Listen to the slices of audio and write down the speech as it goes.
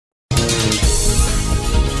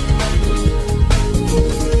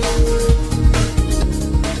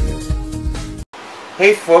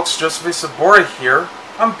Hey folks, Joseph Sobora here.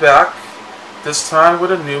 I'm back, this time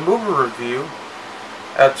with a new movie review.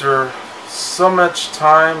 After so much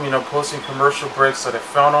time, posting commercial breaks that I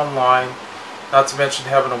found online, not to mention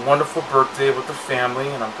having a wonderful birthday with the family,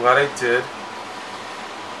 and I'm glad I did.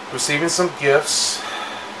 Receiving some gifts,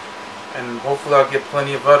 and hopefully I'll get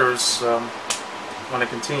plenty of others when I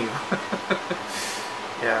continue.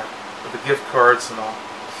 Yeah, with the gift cards and all.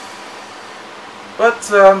 But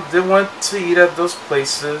they went to eat at those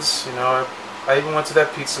places. I even went to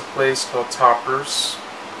that pizza place called Toppers.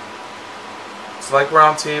 It's like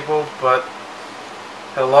Round Table, but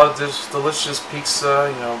had a lot of delicious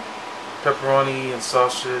pizza. Pepperoni and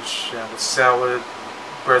sausage, with salad,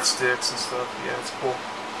 breadsticks and stuff. Yeah, it's cool.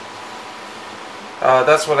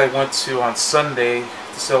 That's what I went to on Sunday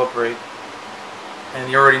to celebrate.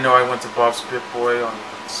 And you already know I went to Bob's Pit Boy on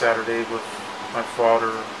Saturday with my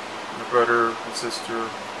father, my brother, my sister,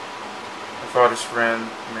 my father's friend,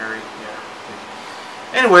 Mary. Yeah.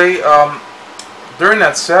 Anyway, during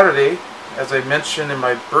that Saturday, as I mentioned in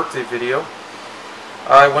my birthday video,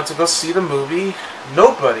 I went to go see the movie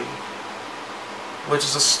Nobody, which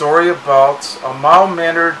is a story about a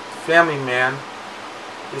mild-mannered family man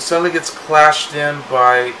who suddenly gets clashed in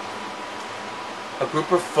by a group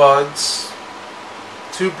of thugs,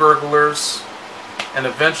 2 burglars, and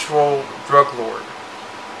an eventual drug lord.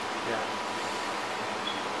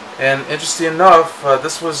 And interesting enough,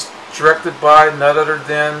 this was directed by none other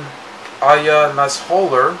than Ilya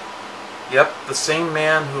Naishuller. Yep, the same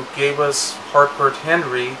man who gave us Hardcore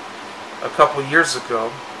Henry a couple years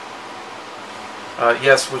ago.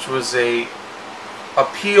 Yes, which was a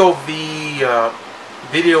POV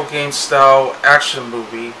video game style action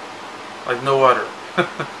movie like no other.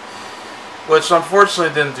 Which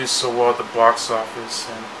unfortunately didn't do so well at the box office,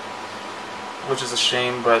 which is a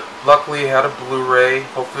shame, but luckily it had a Blu-ray.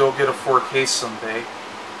 Hopefully it'll get a 4K someday,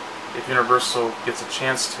 if Universal gets a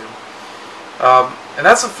chance to. And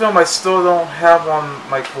that's a film I still don't have on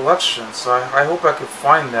my collection, so I hope I could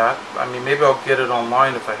find that. I mean, maybe I'll get it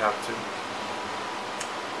online if I have to.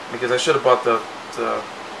 Because I should have bought the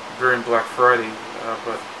during Black Friday,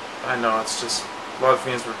 but I know it's just a lot of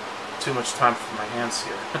things were too much time for my hands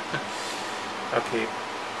here. Okay.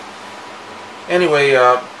 Anyway,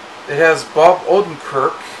 it has Bob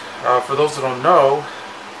Odenkirk. For those that don't know,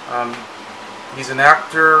 he's an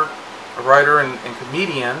actor, a writer, and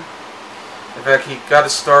comedian. In fact, he got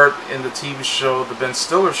his start in the TV show The Ben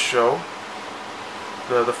Stiller Show,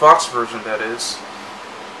 the Fox version, that is,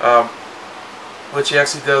 which he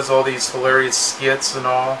actually does all these hilarious skits and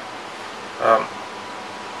all.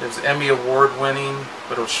 It was Emmy Award winning,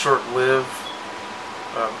 but it was short-lived.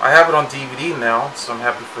 I have it on DVD now, so I'm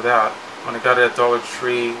happy for that. When I got it at Dollar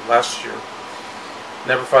Tree last year.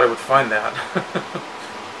 Never thought I would find that.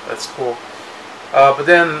 That's cool. But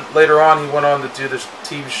then later on he went on to do this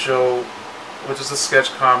TV show, which is a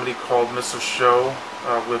sketch comedy called Mr. Show,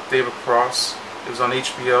 with David Cross. It was on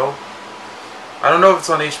HBO. I don't know if it's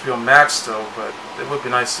on HBO Max though, but it would be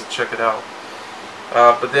nice to check it out.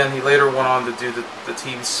 But then he later went on to do the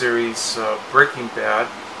TV series Breaking Bad,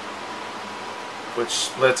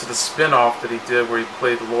 which led to the spin-off that he did where he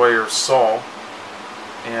played the lawyer Saul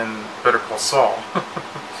in Better Call Saul.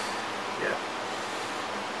 Yeah.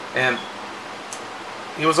 And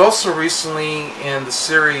he was also recently in the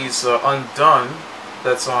series Undone,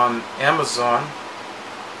 that's on Amazon,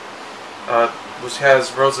 which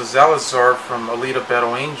has Rosa Salazar from Alita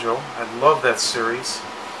Battle Angel. I love that series.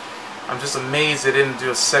 I'm just amazed they didn't do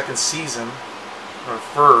a 2nd season, or a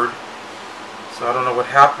 3rd, so I don't know what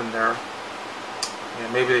happened there. Yeah,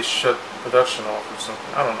 maybe they shut production off or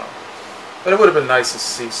something. I don't know. But it would have been nice to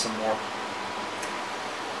see some more.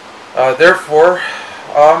 Therefore,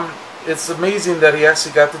 it's amazing that he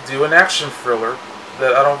actually got to do an action thriller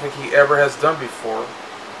that I don't think he ever has done before,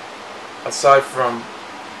 aside from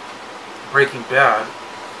Breaking Bad.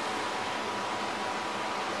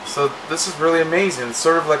 So this is really amazing. It's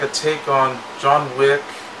sort of like a take on John Wick,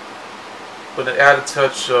 with an added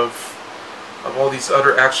touch of all these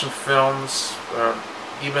other action films,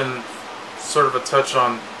 even sort of a touch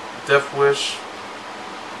on Death Wish,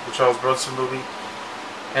 the Charles Bronson movie,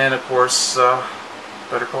 and of course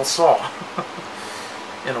Better Call Saul,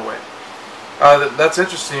 in a way. That's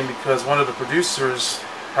interesting because one of the producers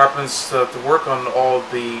happens to work on all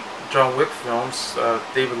the John Wick films.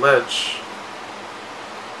 David Ledge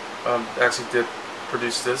actually did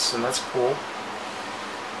produce this, and that's cool.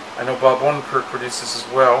 I know Bob Odenkirk produced this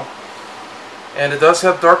as well. And it does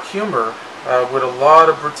have dark humor, with a lot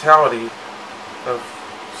of brutality, of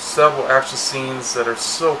several action scenes that are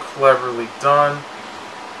so cleverly done.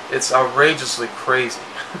 It's outrageously crazy.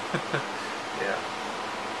 Yeah.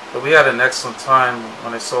 But we had an excellent time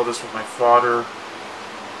when I saw this with my father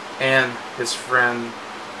and his friend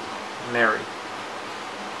Mary.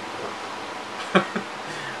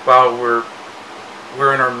 While we're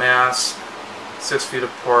wearing our masks, 6 feet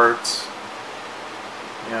apart,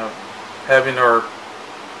 you know, having our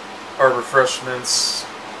refreshments,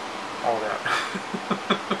 all that.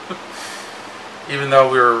 Even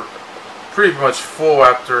though we were pretty much full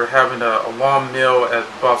after having a long meal at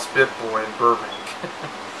Bob's Bit Boy in Burbank,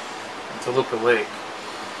 in Toluca Lake.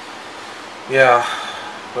 Yeah,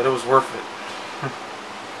 but it was worth it.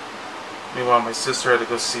 Meanwhile, my sister had to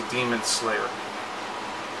go see Demon Slayer.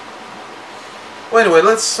 Well, anyway,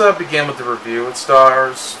 let's begin with the review. It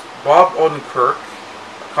stars Bob Odenkirk,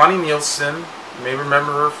 Connie Nielsen. You may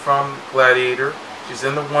remember her from Gladiator. She's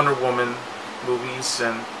in the Wonder Woman movies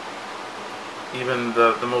and even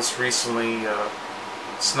the most recently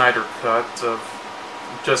Snyder cut of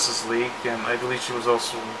Justice League, and I believe she was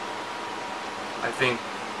also, I think,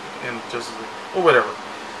 in Justice League, or whatever.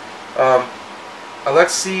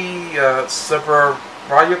 Aleksei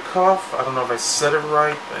Serebryakov, I don't know if I said it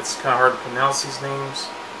right, it's kind of hard to pronounce these names.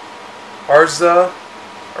 Arza,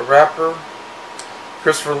 a rapper.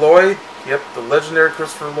 Christopher Lloyd, yep, the legendary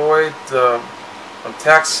Christopher Lloyd, from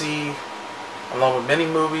Taxi, along with many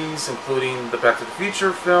movies, including the Back to the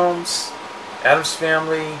Future films, Addams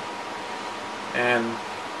Family, and a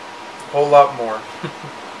whole lot more.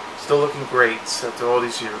 Still looking great after all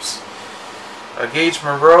these years. Gage,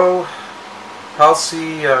 Munroe,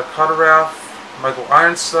 Paisley, Cadorath, Michael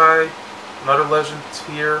Ironside, another legend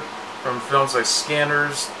here from films like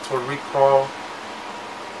Scanners, Total Recall,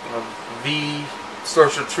 V,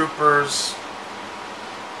 Starship Troopers,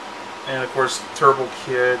 and of course Turbo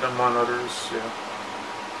Kid, among others. Yeah,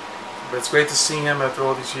 but it's great to see him after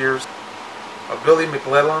all these years. Billy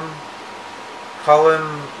McLellan, Colin,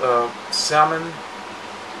 Salmon,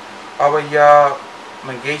 Abaya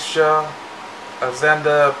Mangesha,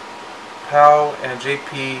 Alexander Powell, and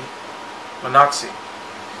J.P. Monoxy.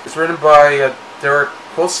 It's written by Derek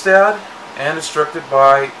Kolstad and is directed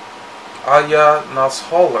by Ilya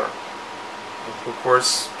Naishuller, who of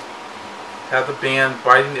course had the band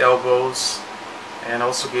Biting the Elbows and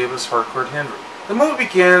also gave us Hardcore Henry. The movie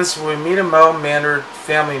begins when we meet a mild-mannered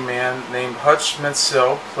family man named Hutch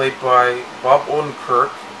Mansell, played by Bob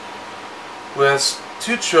Odenkirk, who has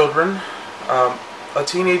 2 children, a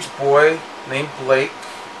teenage boy named Blake,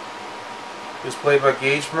 who's played by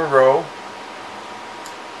Gage Munroe,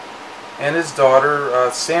 and his daughter,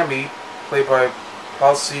 Sammy, played by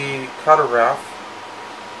Paisley Cadorath,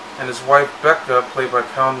 and his wife, Becca, played by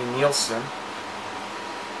Connie Nielsen.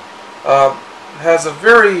 Has a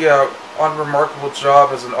very unremarkable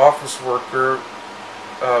job as an office worker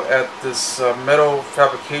at this metal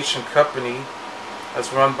fabrication company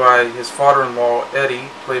that's run by his father-in-law, Eddie,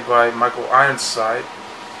 played by Michael Ironside,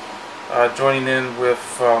 joining in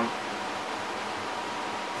with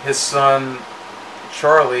his son,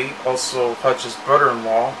 Charlie, also Hutch's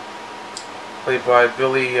brother-in-law, played by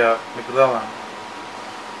Billy McLellan.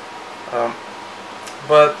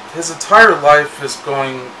 But his entire life is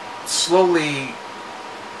going slowly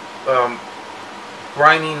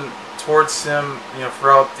grinding towards him, you know,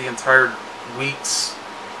 throughout the entire weeks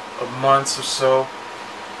of months or so,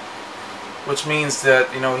 which means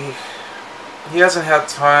that, you know, he hasn't had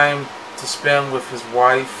time to spend with his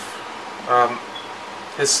wife.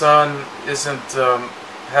 His son isn't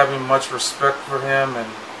having much respect for him,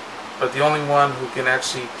 but the only one who can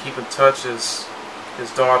actually keep in touch is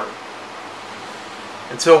his daughter.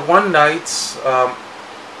 Until one night,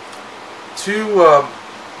 2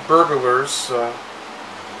 burglars,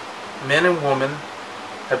 men and women,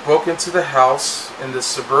 had broken into the house in this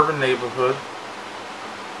suburban neighborhood,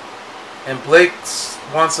 and Blake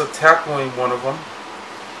winds up tackling one of them,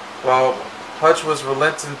 while Hutch was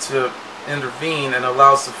reluctant to intervene and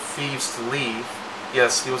allows the thieves to leave.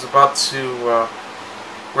 Yes, he was about to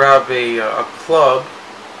grab a club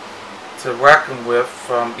to whack him with,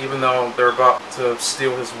 even though they're about to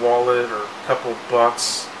steal his wallet or a couple of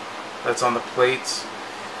bucks that's on the plate,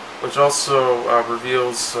 which also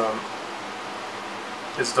reveals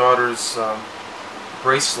his daughter's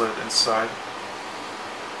bracelet inside.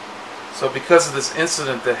 So because of this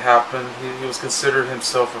incident that happened, he was considered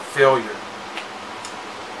himself a failure.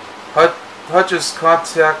 Hutch's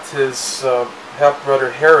contact his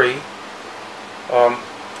half-brother Harry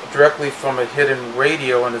directly from a hidden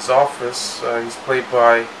radio in his office. He's played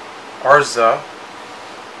by Arza,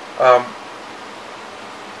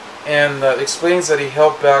 and explains that he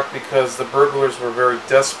held back because the burglars were very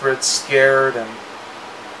desperate, scared,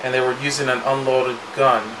 and they were using an unloaded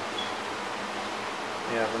gun,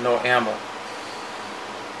 with no ammo.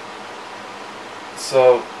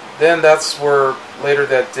 So then that's where later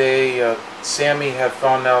that day Sammy had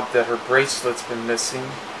found out that her bracelet's been missing.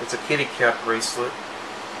 It's a kitty cat bracelet.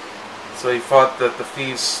 So he thought that the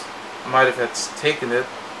thieves might have had taken it.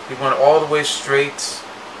 He went all the way straight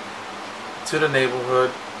to the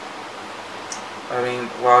neighborhood. I mean,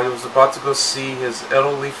 while he was about to go see his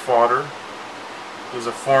elderly father, who was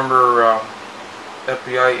a former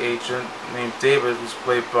FBI agent named David, who's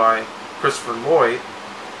played by Christopher Lloyd,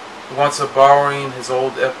 who winds up borrowing his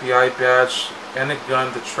old FBI badge and a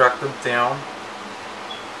gun to track them down.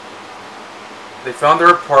 They found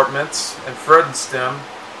their apartments and threatened them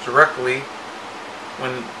directly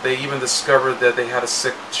when they even discovered that they had a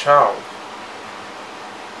sick child,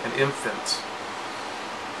 an infant.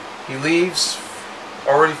 He leaves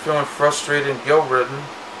already feeling frustrated and guilt-ridden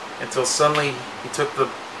until suddenly he took the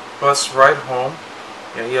bus ride home.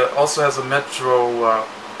 Yeah, he also has a Metro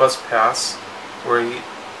bus pass where he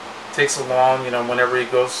takes along, you know, whenever he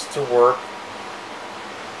goes to work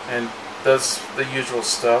and does the usual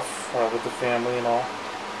stuff with the family and all.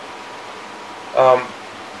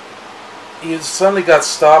 He suddenly got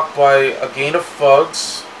stopped by a gang of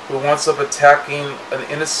thugs who winds up attacking an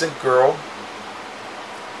innocent girl,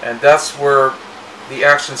 and that's where the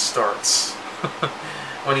action starts.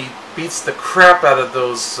 When he beats the crap out of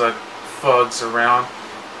those thugs around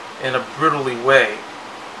in a brutally way.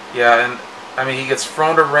 Yeah, and I mean, he gets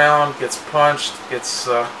thrown around, gets punched, gets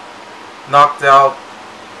knocked out,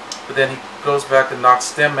 but then he goes back and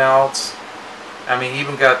knocks them out. I mean, he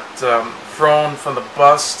even got thrown from the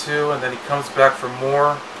bus too, and then he comes back for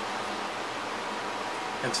more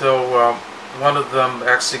until one of them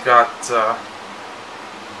actually got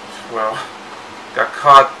got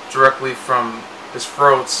caught directly from his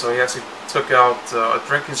throat, so he actually took out a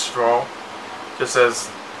drinking straw just as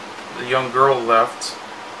the young girl left,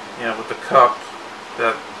 you know, with the cup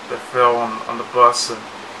that fell on the bus, and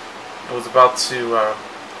it was about to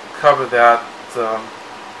cover that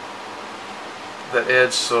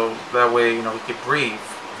edge so that way, you know, he could breathe.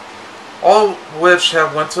 All of which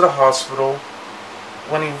have went to the hospital.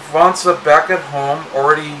 When he winds up back at home,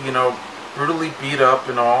 already, you know, brutally beat up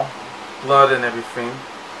and all, blood and everything,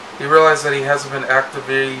 he realized that he hasn't been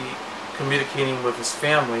actively communicating with his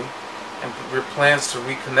family and plans to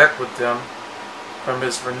reconnect with them from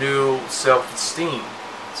his renewed self-esteem.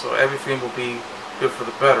 So everything will be good for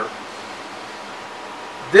the better.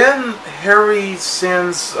 Then Harry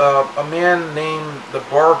sends a man named the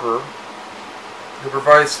Barber, who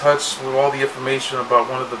provides Hutch with all the information about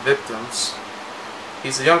one of the victims.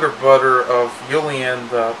 He's the younger brother of Yulian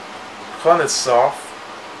the Konesov,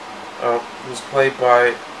 who's played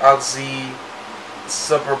by Aleksei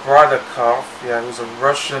Serebryakov, who's a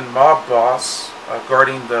Russian mob boss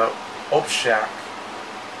guarding the Opshak,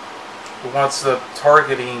 who wants to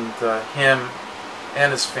targeting him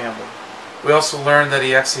and his family. We also learned that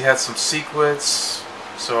he actually had some secrets,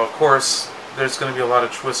 so of course there's going to be a lot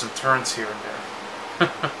of twists and turns here and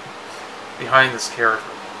there behind this character.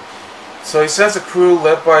 So he sends a crew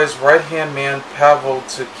led by his right-hand man Pavel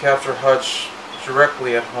to capture Hutch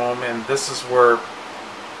directly at home, and this is where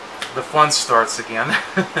the fun starts again.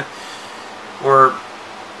 Where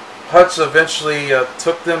Hutch eventually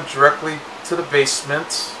took them directly to the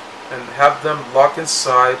basement and have them locked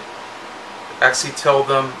inside, actually tell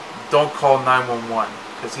them don't call 911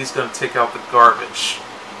 because he's going to take out the garbage,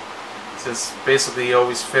 since basically he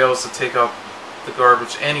always fails to take out the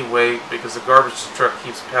garbage anyway because the garbage truck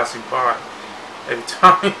keeps passing by every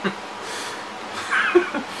time.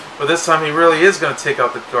 But this time he really is going to take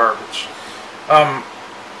out the garbage.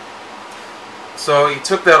 So he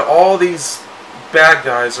took that all these bad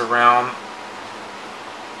guys around,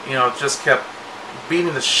 you know, just kept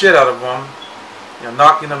beating the shit out of them, you know,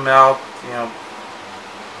 knocking them out, you know,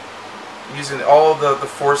 using all the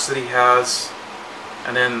force that he has,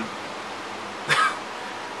 and then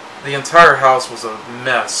the entire house was a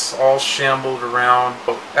mess, all shambled around.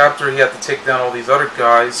 But after he had to take down all these other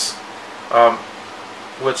guys,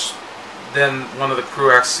 which then one of the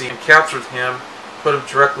crew actually captured him, put him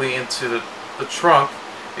directly into the trunk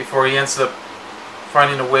before he ends up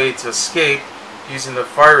finding a way to escape using the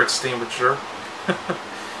fire extinguisher.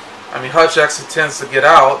 I mean, Hutch actually tends to get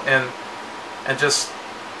out and just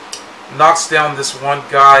knocks down this one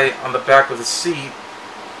guy on the back of the seat,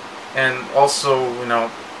 and also, you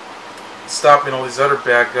know, stopping all these other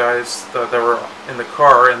bad guys that were in the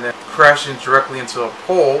car, and then crashing directly into a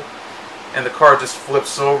pole, and the car just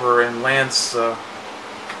flips over and lands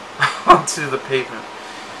onto the pavement.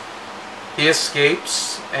 He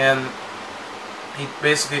escapes, and he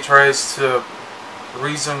basically tries to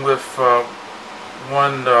reason with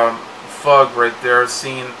one thug right there,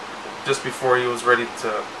 seeing just before he was ready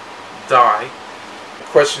to die,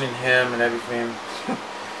 questioning him and everything.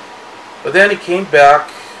 But then he came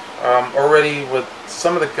back, already with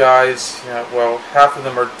some of the guys, well, half of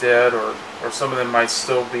them are dead, or some of them might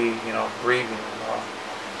still be, breathing.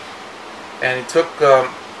 And he took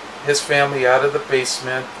his family out of the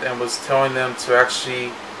basement and was telling them to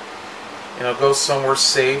actually, go somewhere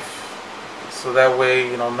safe, so that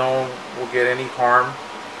way, no one will get any harm.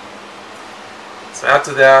 So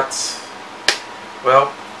after that,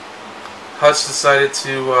 well, Hutch decided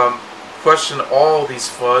to question all these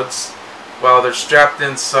thugs while they're strapped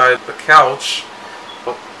inside the couch.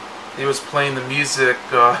 He was playing the music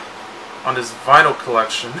on his vinyl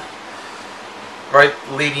collection, right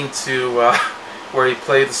leading to where he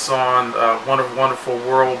played the song Wonderful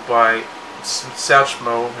World by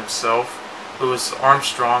Satchmo himself, who was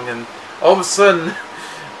Armstrong, and all of a sudden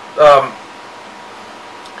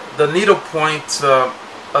the needle point of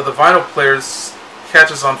the vinyl players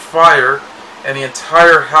catches on fire, and the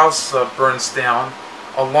entire house burns down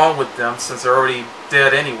along with them, since they're already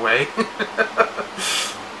dead anyway.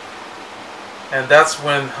 And that's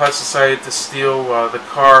when Hutch decided to steal the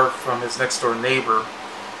car from his next door neighbor,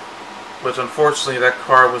 which unfortunately that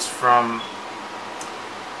car was from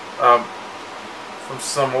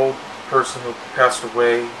some old person who passed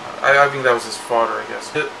away. I think that was his father, I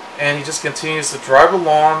guess. And he just continues to drive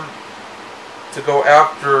along to go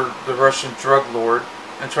after the Russian drug lord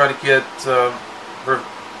and try to get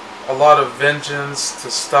a lot of vengeance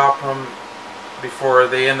to stop him before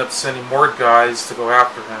they end up sending more guys to go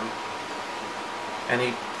after him. And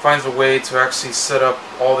he finds a way to actually set up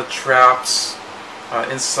all the traps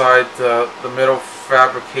inside the metal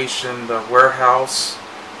fabrication, the warehouse.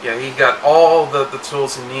 Yeah, he got all the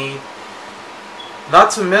tools he needs.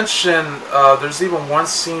 Not to mention, there's even one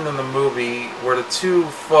scene in the movie where the two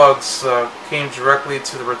thugs came directly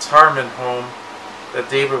to the retirement home that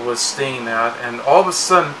David was staying at, and all of a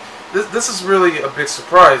sudden, this is really a big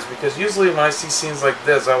surprise, because usually when I see scenes like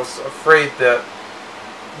this, I was afraid that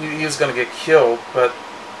he was going to get killed, but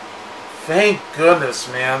thank goodness,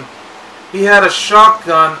 man. He had a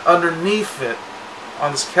shotgun underneath it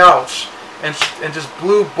on his couch, and just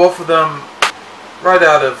blew both of them right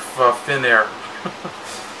out of thin air.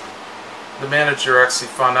 The manager actually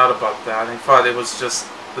found out about that, and he thought it was just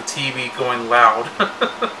the TV going loud.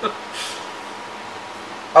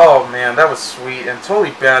 Oh man, that was sweet, and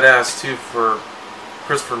totally badass too for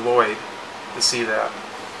Christopher Lloyd to see that.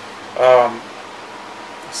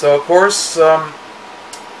 So of course,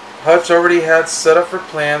 Hutch already had set up for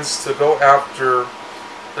plans to go after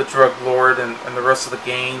the drug lord and the rest of the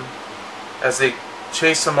gang as they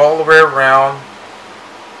chase him all the way around,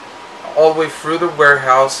 all the way through the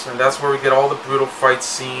warehouse, and that's where we get all the brutal fight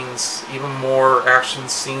scenes, even more action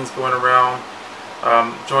scenes going around,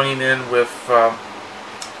 joining in with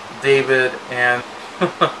David and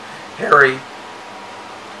Harry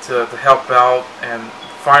to help out. And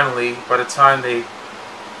finally, by the time they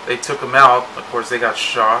took him out, of course they got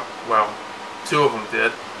shot. Well, two of them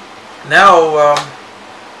did. Now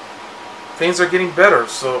things are getting better.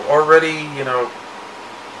 So already,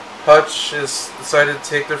 Hutch has decided to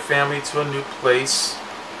take their family to a new place,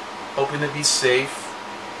 hoping to be safe,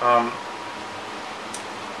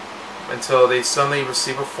 until they suddenly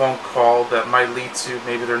receive a phone call that might lead to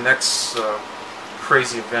maybe their next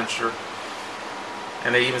crazy adventure.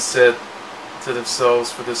 And they even said to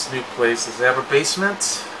themselves, for this new place, does it have a basement?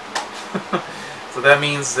 So that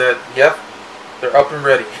means that, yep, they're up and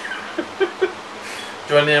ready.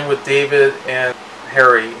 Join in with David and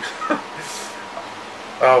Harry.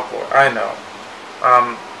 Oh boy, I know.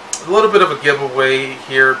 A little bit of a giveaway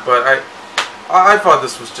here, but I thought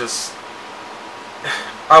this was just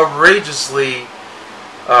outrageously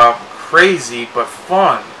crazy but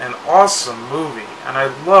fun and awesome movie, and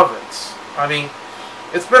I love it. I mean,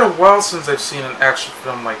 it's been a while since I've seen an action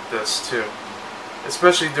film like this too,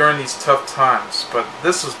 especially during these tough times, but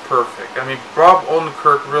this was perfect. I mean,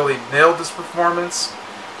 Odenkirk really nailed this performance.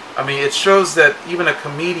 I mean, it shows that even a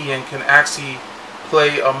comedian can actually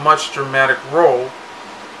play a much dramatic role,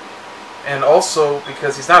 and also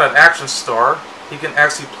because he's not an action star, he can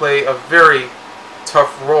actually play a very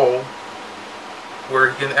tough role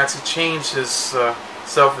where he can actually change his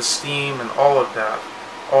self-esteem and all of that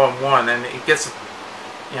all in one, and he gets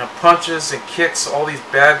punches and kicks all these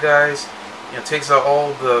bad guys, takes out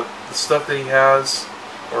all the stuff that he has,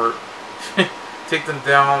 or take them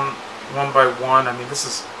down one by one. I mean, this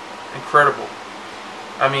is incredible.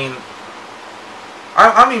 I mean,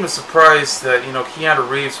 I'm even surprised that Keanu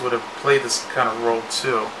Reeves would have played this kind of role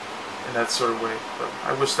too, in that sort of way. But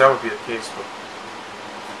I wish that would be the case.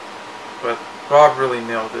 But Bob really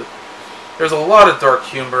nailed it. there's a lot of dark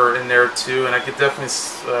humor in there too, and I could definitely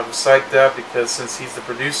recite that because since he's the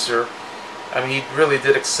producer, I mean, he really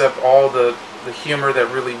did accept all the humor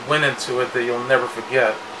that really went into it that you'll never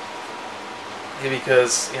forget.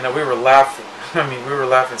 Because, you know, we were laughing. I mean, we were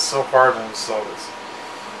laughing so hard when we saw this.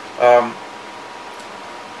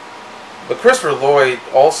 But Christopher Lloyd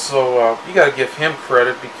also, you got to give him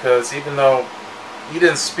credit because even though he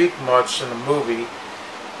didn't speak much in the movie,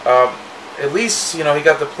 at least, you know, he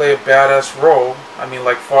got to play a badass role. I mean,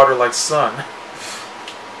 like father, like son.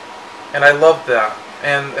 And I love that.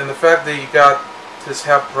 And the fact that you got his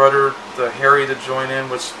half-brother, Harry, to join in,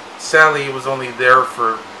 which sadly he was only there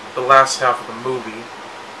for the last half of the movie.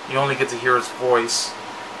 You only get to hear his voice.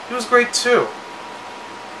 He was great too.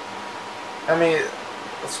 I mean,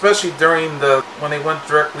 especially during when they went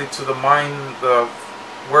directly to the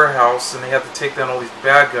warehouse and they had to take down all these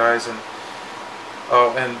bad guys, and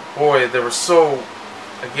boy, they were so,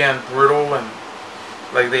 again, brutal, and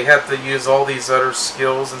like they had to use all these other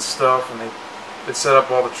skills and stuff, and they set up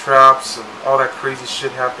all the traps and all that crazy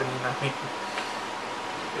shit happening. I mean,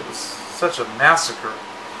 it was such a massacre.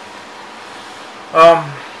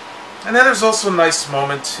 And then there's also a nice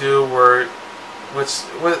moment too,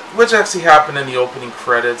 which actually happened in the opening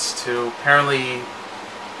credits too. Apparently,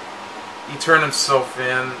 he turned himself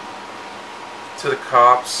in to the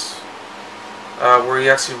cops, where he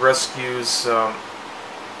actually rescues a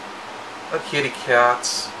kitty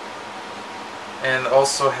cat, and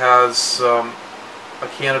also has a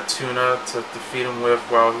can of tuna to feed him with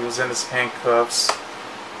while he was in his handcuffs.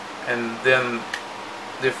 And then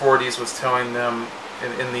the authorities was telling them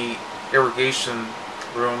in the irrigation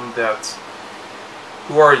room that,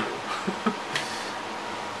 who are you?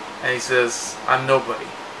 And he says, I'm nobody.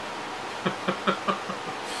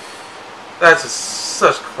 That's just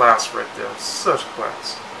such class right there. Such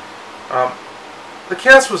class. The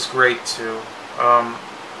cast was great too.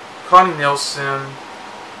 Connie Nielsen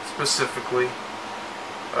specifically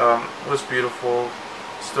was beautiful.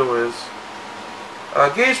 Still is.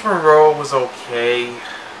 Gage Munroe was okay.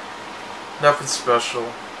 Nothing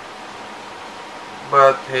special.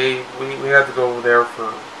 But hey, we had to go over there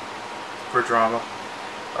for drama.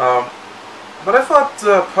 But I thought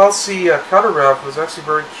Paisley Cadorath was actually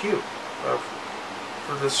very cute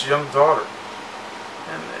for this young daughter.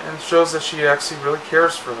 And shows that she actually really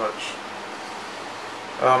cares for Hutch.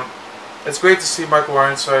 It's great to see Michael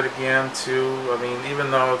Ironside again too. I mean, even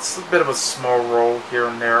though it's a bit of a small role here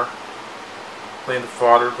and there, playing the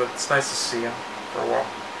father, but it's nice to see him for a while.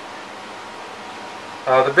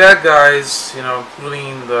 The bad guys, you know,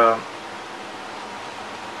 including the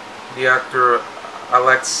actor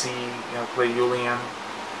Aleksei, you know, play Ilya.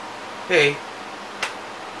 Hey,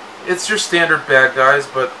 it's your standard bad guys,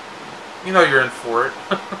 but you know you're in for it.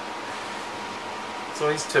 So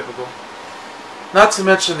he's typical. Not to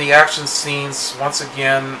mention the action scenes, once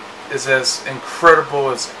again, is as incredible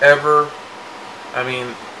as ever. I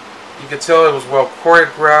mean, you could tell it was well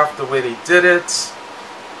choreographed, the way they did it.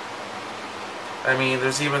 I mean,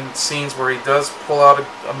 there's even scenes where he does pull out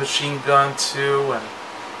a machine gun too,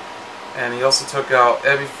 and he also took out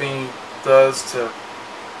everything he does to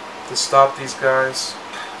stop these guys.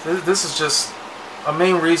 This is just a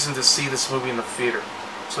main reason to see this movie in the theater,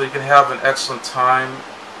 so you can have an excellent time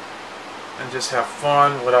and just have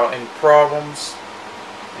fun without any problems,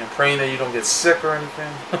 and praying that you don't get sick or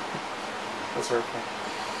anything. That sort of thing.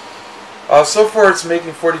 So far it's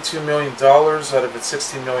making $42 million out of its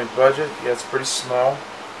 $16 million budget. Yeah, it's pretty small.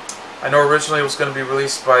 I know originally it was going to be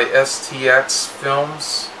released by STX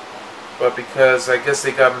Films, but because I guess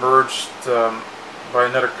they got merged by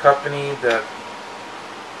another company, that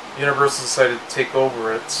Universal decided to take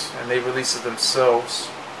over it, and they released it themselves.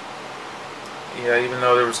 Yeah, even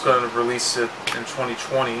though they was going to release it in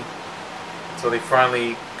 2020, so they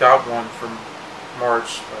finally got one from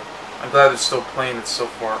March. But I'm glad they're still playing it so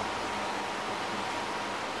far.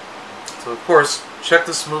 So of course, check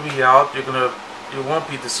this movie out. You won't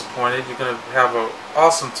be disappointed. You're gonna have an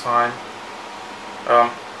awesome time,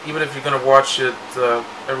 even if you're gonna watch it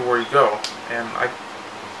everywhere you go. And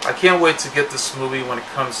I can't wait to get this movie when it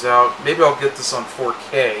comes out. Maybe I'll get this on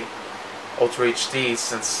 4K, Ultra HD,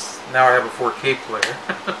 since now I have a 4K player,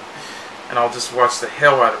 and I'll just watch the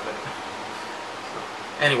hell out of it.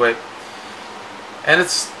 So, anyway, and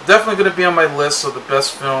it's definitely going to be on my list of the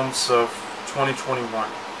best films of 2021.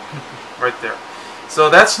 Right there. So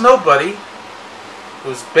that's Nobody,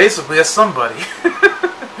 who's basically a somebody.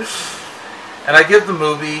 And I give the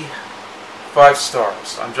movie 5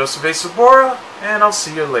 stars. I'm Joseph A. Sobora, and I'll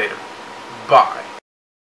see you later. Bye.